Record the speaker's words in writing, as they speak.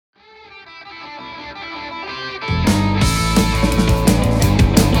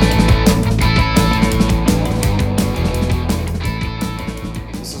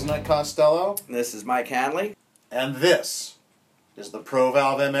Costello. This is Mike Hanley. And this is the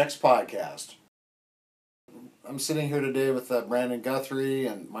Provalve MX podcast. I'm sitting here today with Brandon Guthrie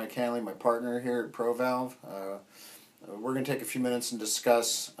and Mike Hanley, my partner here at Provalve. We're going to take a few minutes and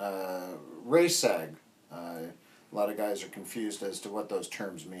discuss race SAG. A lot of guys are confused as to what those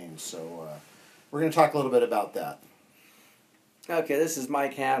terms mean, so we're going to talk a little bit about that. Okay, this is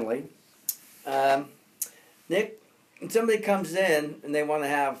Mike Hanley. Nick, when somebody comes in and they want to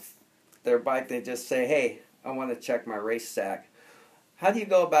have their bike, they just say, hey, I want to check my race SAG. How do you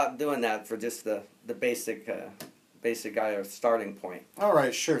go about doing that for just the basic guy or starting point? All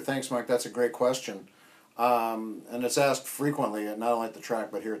right, sure. Thanks, Mike. That's a great question. And it's asked frequently, not only at the track,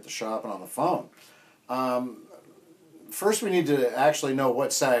 but here at the shop and on the phone. First, we need to actually know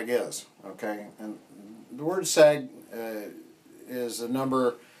what SAG is, okay? And the word SAG is a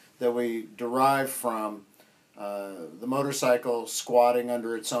number that we derive from the motorcycle squatting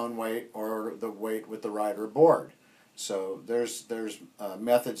under its own weight or the weight with the rider aboard. So there's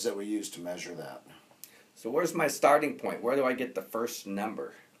methods that we use to measure that. So where's my starting point? Where do I get the first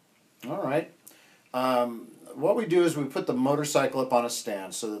number? All right. What we do is we put the motorcycle up on a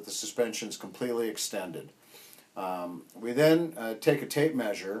stand so that the suspension is completely extended. We then take a tape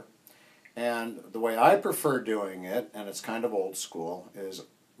measure, and the way I prefer doing it, and it's kind of old school, is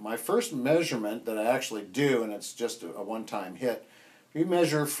my first measurement that I actually do, and it's just a one-time hit, we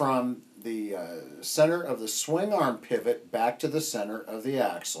measure from the center of the swing arm pivot back to the center of the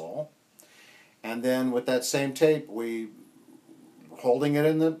axle, and then with that same tape, holding it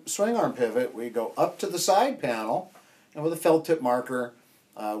in the swing arm pivot, we go up to the side panel, and with a felt tip marker,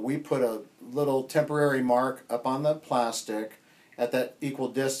 we put a little temporary mark up on the plastic at that equal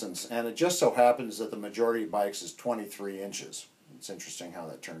distance, and it just so happens that the majority of bikes is 23 inches. It's interesting how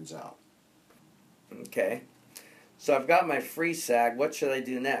that turns out. Okay. So I've got my free SAG. What should I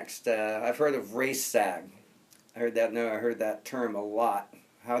do next? I've heard of race SAG. I heard that term a lot.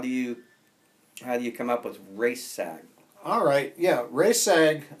 How do you come up with race SAG? All right. Yeah, race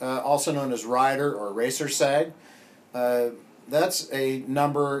SAG, also known as rider or racer SAG. That's a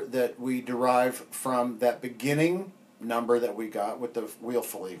number that we derive from that beginning number that we got with the wheel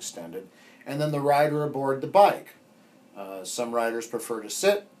fully extended, and then the rider aboard the bike. Some riders prefer to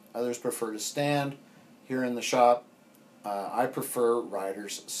sit, others prefer to stand. Here in the shop, I prefer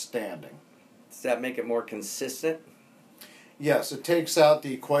riders standing. Does that make it more consistent? Yes, it takes out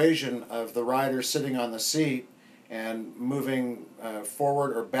the equation of the rider sitting on the seat and moving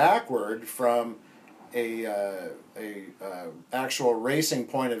forward or backward from a actual racing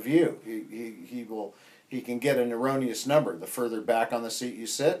point of view. He can get an erroneous number. The further back on the seat you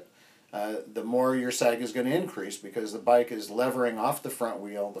sit, the more your SAG is going to increase because the bike is levering off the front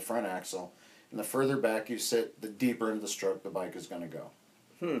wheel, the front axle, and the further back you sit, the deeper into the stroke the bike is going to go.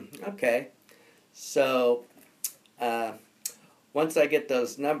 Okay. So once I get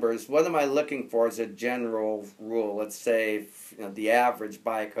those numbers, what am I looking for as a general rule? Let's say the average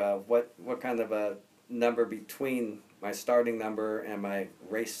bike, what kind of a number between my starting number and my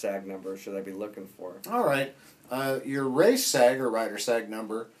race SAG number should I be looking for? All right. Your race SAG or rider SAG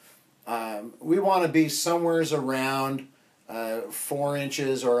number, we want to be somewheres around 4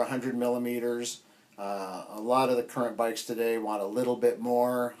 inches or 100 millimeters. A lot of the current bikes today want a little bit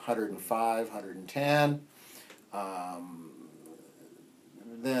more, 105, 110.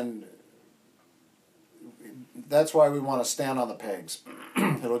 Then that's why we want to stand on the pegs.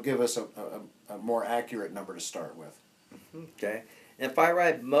 It'll give us a more accurate number to start with. Okay. If I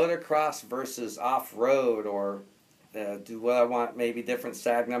ride motocross versus off-road, or do I want maybe different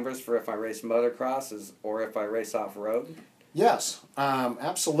SAG numbers for if I race motocross or if I race off-road? Yes,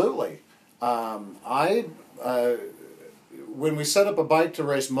 absolutely. When we set up a bike to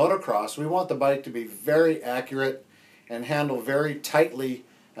race motocross, we want the bike to be very accurate and handle very tightly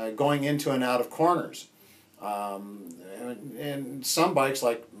going into and out of corners. And some bikes,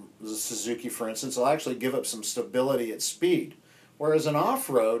 like the Suzuki, for instance, will actually give up some stability at speed. Whereas in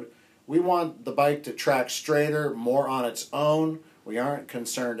off-road, we want the bike to track straighter, more on its own. We aren't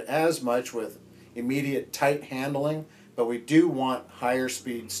concerned as much with immediate tight handling, but we do want higher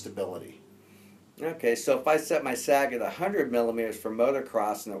speed stability. Okay, so if I set my SAG at 100 millimeters for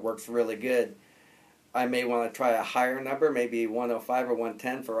motocross and it works really good, I may want to try a higher number, maybe 105 or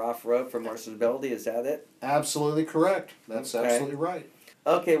 110 for off-road for more stability. Is that it? Absolutely correct. That's okay. Absolutely right.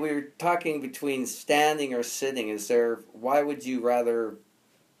 Okay, we were talking between standing or sitting. Why would you rather,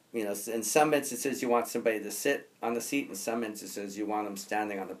 in some instances you want somebody to sit on the seat, in some instances you want them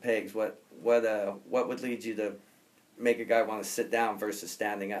standing on the pegs. What would lead you to make a guy want to sit down versus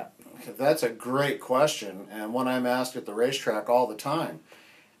standing up? That's a great question, and one I'm asked at the racetrack all the time.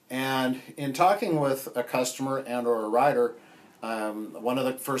 And in talking with a customer and or a rider, one of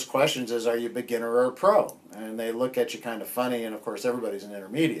the first questions is, are you a beginner or a pro? And they look at you kind of funny, and of course everybody's an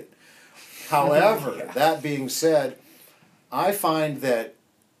intermediate. However, Yeah. that being said, I find that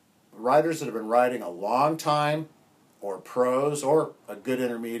riders that have been riding a long time, or pros, or a good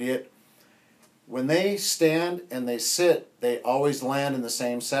intermediate, when they stand and they sit, they always land in the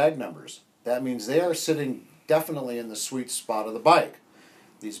same SAG numbers. That means they are sitting definitely in the sweet spot of the bike.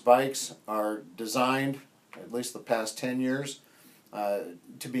 These bikes are designed, at least the past 10 years,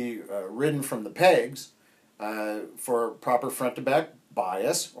 to be ridden from the pegs for proper front-to-back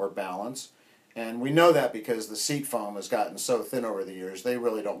bias or balance. And we know that because the seat foam has gotten so thin over the years, they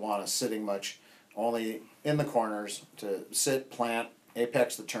really don't want us sitting much, only in the corners to sit, plant,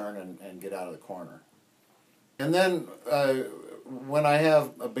 apex the turn, and get out of the corner. And then when I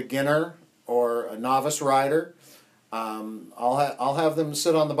have a beginner or a novice rider, I'll have them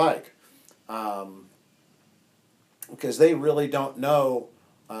sit on the bike because they really don't know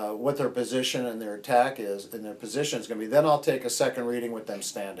what their position and their attack is, and their position is going to be. Then I'll take a second reading with them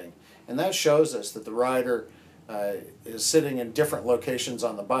standing, and that shows us that the rider is sitting in different locations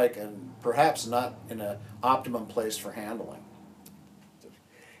on the bike and perhaps not in an optimum place for handling.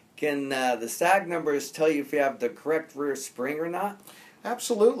 Can the SAG numbers tell you if you have the correct rear spring or not?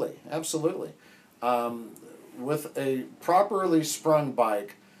 Absolutely, absolutely. With a properly sprung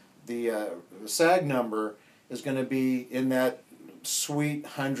bike, the SAG number is going to be in that sweet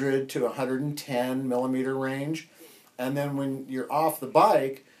 100 to 110 millimeter range. And then when you're off the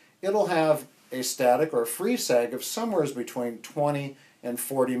bike, it'll have a static or a free sag of somewhere between 20 and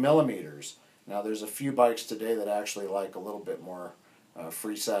 40 millimeters. Now there's a few bikes today that actually like a little bit more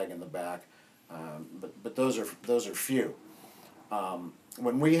free sag in the back, but those are few.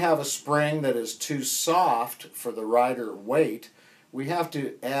 When we have a spring that is too soft for the rider weight, we have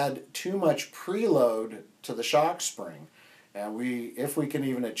to add too much preload to the shock spring. And if we can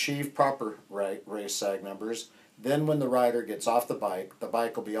even achieve proper race sag numbers, then when the rider gets off the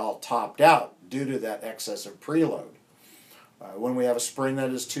bike will be all topped out due to that excess of preload. When we have a spring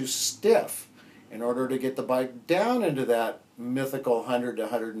that is too stiff, in order to get the bike down into that mythical 100 to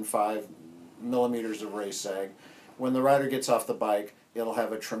 105 millimeters of race sag, when the rider gets off the bike, it'll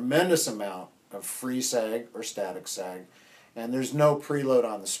have a tremendous amount of free sag or static sag, and there's no preload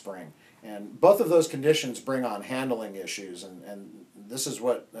on the spring. And both of those conditions bring on handling issues, and this is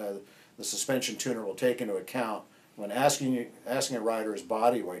what the suspension tuner will take into account when asking a rider's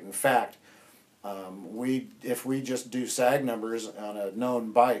body weight. In fact, if we just do sag numbers on a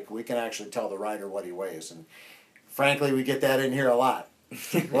known bike, we can actually tell the rider what he weighs. And frankly, we get that in here a lot.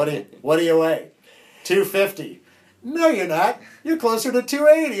 What do you weigh? 250. No, you're not. You're closer to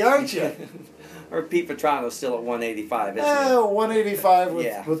 280, aren't you? Or Pete Petrano's still at 185, isn't he? 185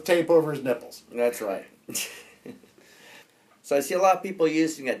 Yeah. with tape over his nipples. That's right. So I see a lot of people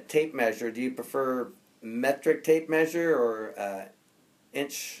using a tape measure. Do you prefer metric tape measure or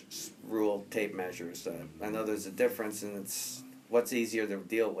inch rule tape measures? I know there's a difference, and it's what's easier to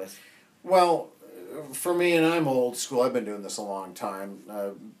deal with. Well, for me, and I'm old school, I've been doing this a long time.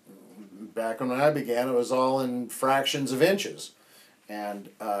 Back when I began, it was all in fractions of inches. And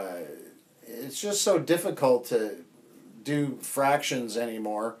it's just so difficult to do fractions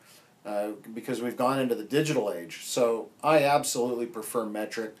anymore because we've gone into the digital age. So I absolutely prefer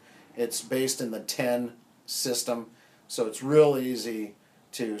metric. It's based in the 10 system, so it's real easy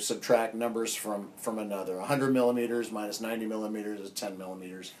to subtract numbers from another. 100 millimeters minus 90 millimeters is 10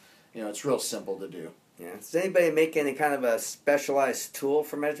 millimeters. You know, it's real simple to do. Yeah. Does anybody make any kind of a specialized tool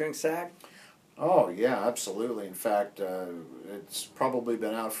for measuring sag? Oh, yeah, absolutely. In fact, it's probably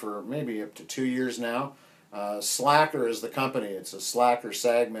been out for maybe up to 2 years now. Slacker is the company. It's a Slacker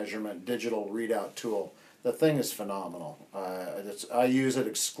sag measurement digital readout tool. The thing is phenomenal. I use it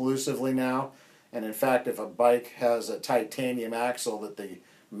exclusively now. And in fact, if a bike has a titanium axle that the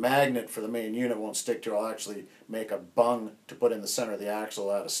magnet for the main unit won't stick to, I'll actually make a bung to put in the center of the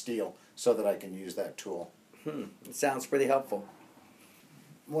axle out of steel so that I can use that tool. It sounds pretty helpful.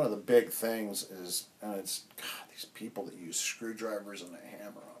 One of the big things is, and it's, God, these people that use screwdrivers and a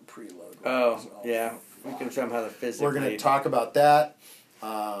hammer on preload. Oh, yeah. We can show them how to physically. We're going to talk about that,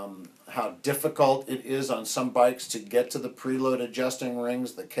 how difficult it is on some bikes to get to the preload adjusting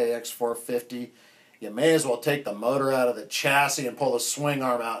rings, the KX450. You may as well take the motor out of the chassis and pull the swing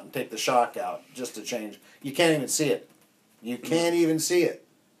arm out and take the shock out just to change. You can't even see it. You can't even see it.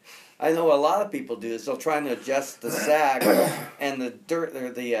 I know what a lot of people do is they'll try and adjust the sag, and the dirt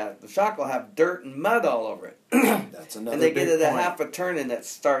or the shock will have dirt and mud all over it. That's another. And they big get it a point. half a turn, and it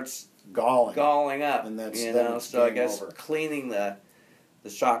starts galling up. And that's so I guess over. cleaning the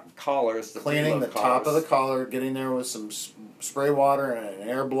shock collars, cleaning the top of the collar, getting there with some spray water and an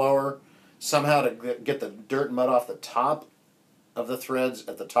air blower, somehow to get the dirt and mud off the top of the threads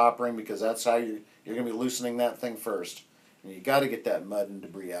at the top ring, because that's how you're going to be loosening that thing first. And you got to get that mud and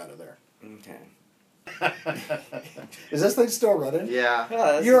debris out of there. Okay. Is this thing still running?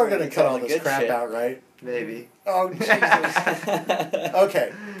 Yeah. You are going to cut all this crap out, right? Maybe. Oh, Jesus.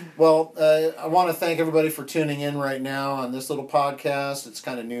 Okay. Well, I want to thank everybody for tuning in right now on this little podcast. It's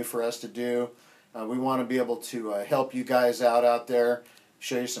kind of new for us to do. We want to be able to help you guys out there,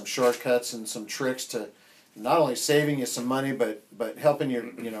 show you some shortcuts and some tricks to not only saving you some money, but helping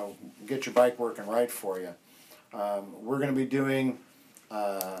you, get your bike working right for you. We're going to be doing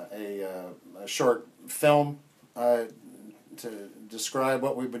a short film to describe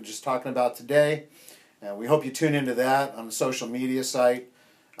what we've been just talking about today. And we hope you tune into that on the social media site.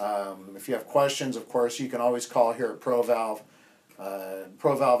 If you have questions, of course, you can always call here at Provalve.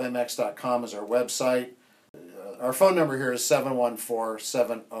 ProvalveMX.com is our website. Our phone number here is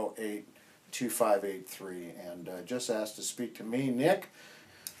 714-708-2583. And just ask to speak to me, Nick.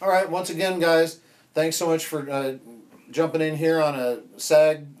 All right, once again, guys, thanks so much for jumping in here on a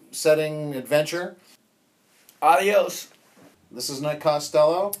SAG setting adventure. Adios. This is Nick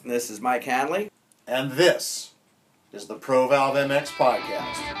Costello. This is Mike Hanley. And this is the Provalve MX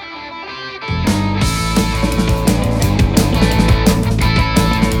Podcast.